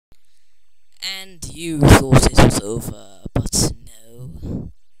And you thought it was over, but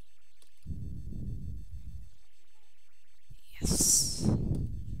no. Yes.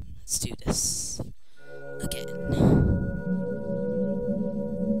 Let's do this. Again.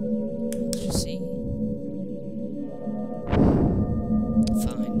 Let's see.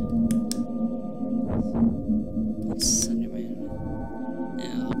 Fine. Slenderman.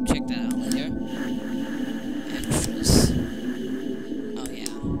 Yeah, I'll check that out later. Extras. Oh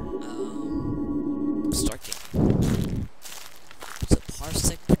yeah. Start game. So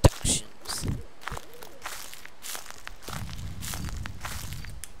Parsec Productions.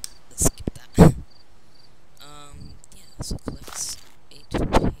 Let's skip that. Yeah, so collects 8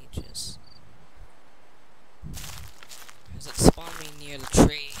 pages. Has it spawned me near the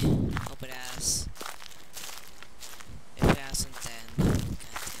tree? Hope it has. If it hasn't, then god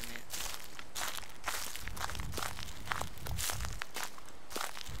damn it.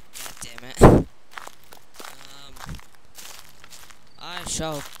 God damn it. I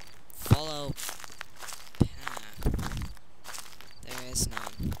shall follow path. There is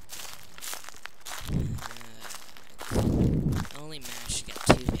none. I only managed to get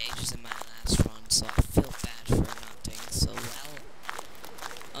 2 pages in my last run, so I feel bad for not doing so well.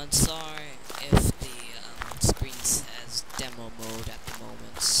 I'm sorry if the screen says demo mode at the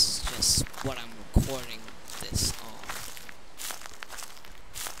moment. It's just what I'm recording this on.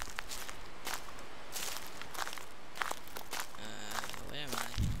 Where am I?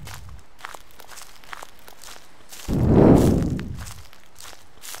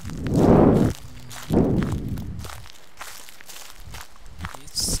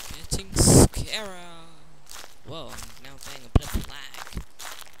 It's getting scary. Whoa, I'm now getting a bit of lag.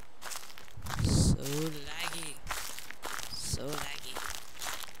 So laggy. So laggy.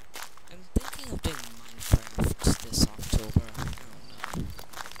 I'm thinking of doing Minecraft this October. I don't know.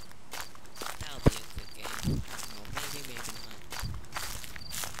 That'll be a good game. I don't know. Maybe, maybe not.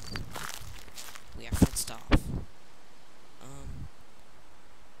 We are fenced off.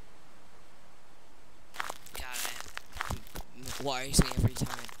 God, it worries me every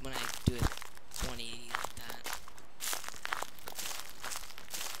time when I do it 180 like that.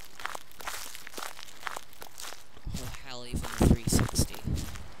 Oh hell, even 360.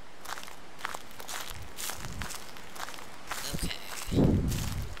 Okay.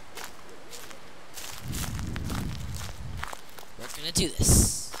 We're gonna do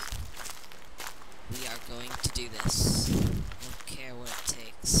this. We are going to do this. I don't care what it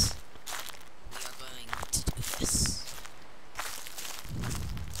takes. We are going to do this.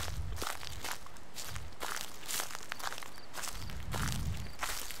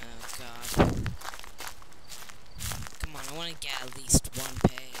 Oh god. Come on, I want to get at least 1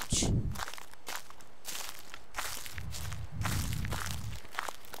 page.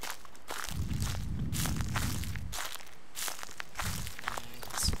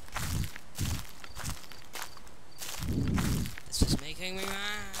 This is making me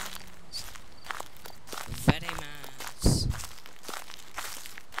mad. Very mad.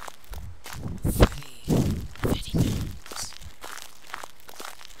 Very mad.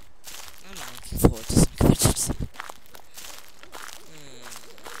 I'm not looking forward to some glitches.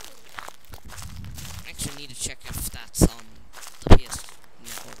 Actually need to check if that's on the PS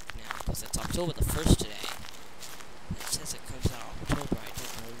Network now, because it's October the 1st today. It says it comes out October. I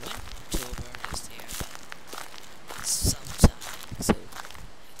don't know when October is here, but it's sometime, so I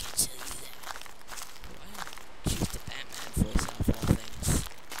can tell you that. Why not choose the Batman voice out of all things?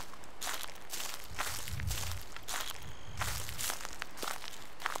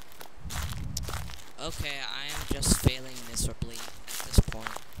 Okay, I am just failing miserably at this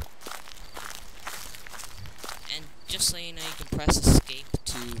point. And just so you know, you can press escape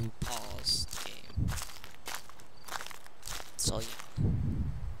to pause the game. So yeah.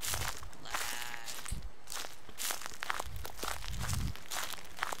 Lag.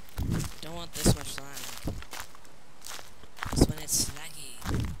 Don't want this much lag. Because when it's laggy,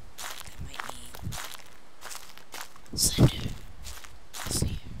 that might mean Slender is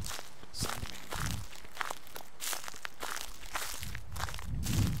here. Slenderman.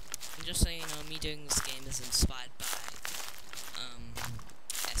 And just so you know, me doing this game is inspired by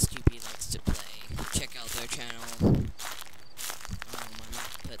SQP Likes to Play. Check out their channel. I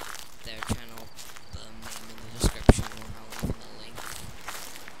might put their channel, the name in the description, or I'll leave the link.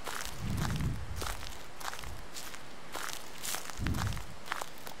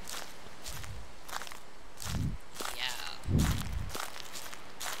 Yeah.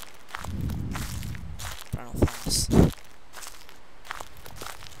 Brown floss.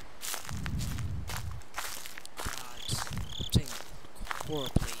 God, I'm doing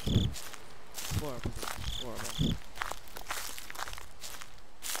horribly. horribly horrible.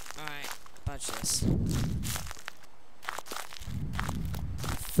 Alright, budge this.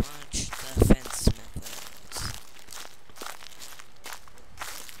 Fudge defense methods.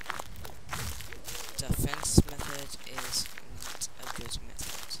 Defense method is not a good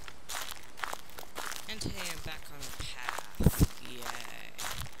method. And hey, I'm back on a path. Yay.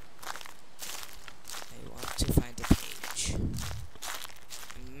 I want to find a page.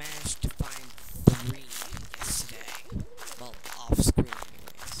 I managed to find 3 yesterday. Well, off screen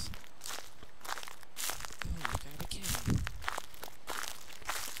anyways. Oh, you gotta be kidding me.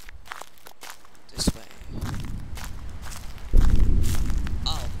 This way.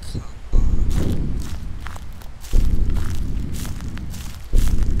 Oh, come on.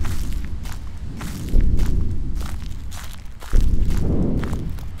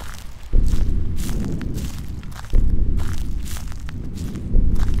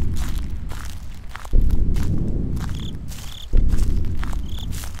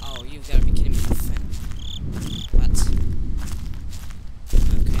 Oh, you've gotta be kidding me. What?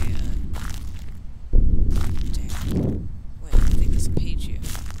 Okay, damn. Wait, I think there's a page here.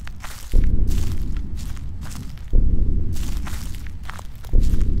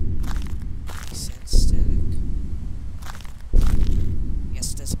 Static.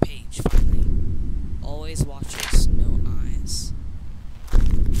 Yes, there's a page, finally. Always watches, no eyes.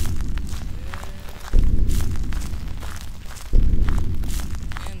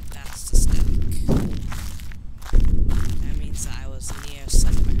 And that's the static. That means I was near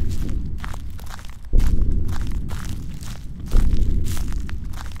Slender.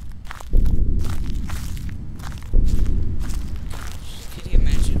 Gosh, could you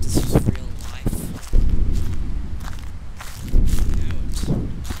imagine if this was real life? I would put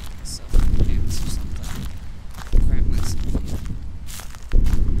myself in pants or something. Crap myself here.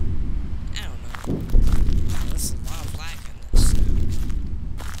 I don't know. Wow, there's a lot of lag in this now.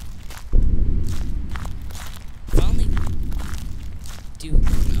 If I only do a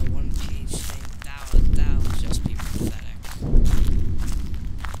one-page thing, that would just be pathetic.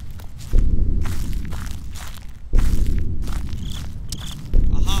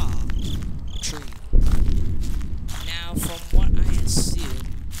 Aha! Tree. Now, from what I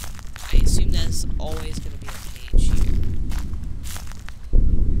assume there's always going to be a page here.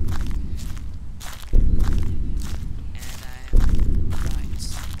 And I am right.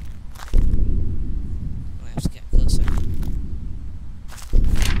 I have to get closer.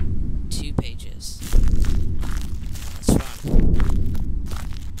 2 pages. Let's run.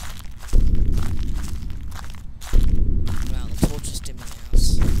 Well, the torch is dimming out.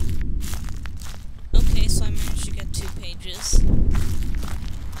 Okay, so I managed to get 2 pages.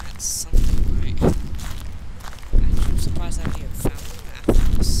 That's something, right? Actually, I'm surprised I haven't even found the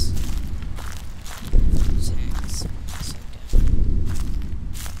bathhouse. Thanks. So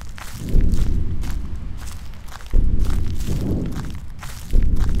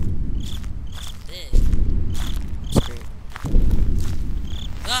screw.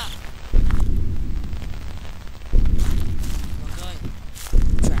 Ah! Where am I going?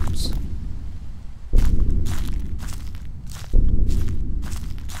 Traps.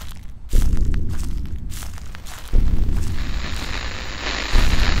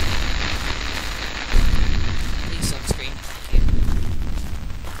 Please on screen. Thank you.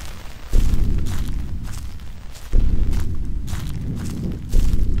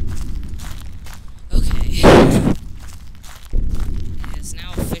 Okay. It has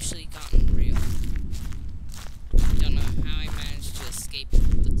now officially gotten real. I don't know how I managed to escape the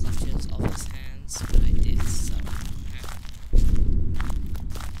clutches of his hands, but I did, so.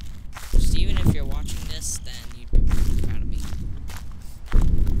 Just even if you're watching this, then you'd be pretty proud of me.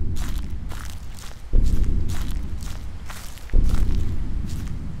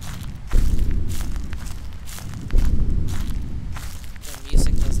 The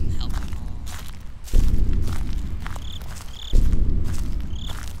music doesn't help at all.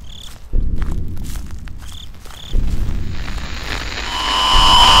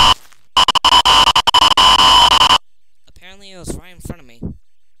 Apparently it was right in front of me.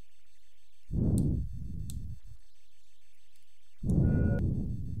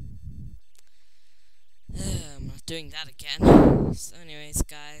 I'm not doing that again. So anyways,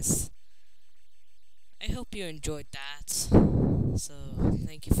 guys, I hope you enjoyed that. So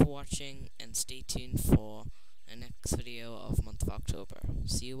thank you for watching, and stay tuned for the next video of month of October.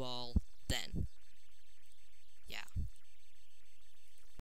 See you all then. Yeah.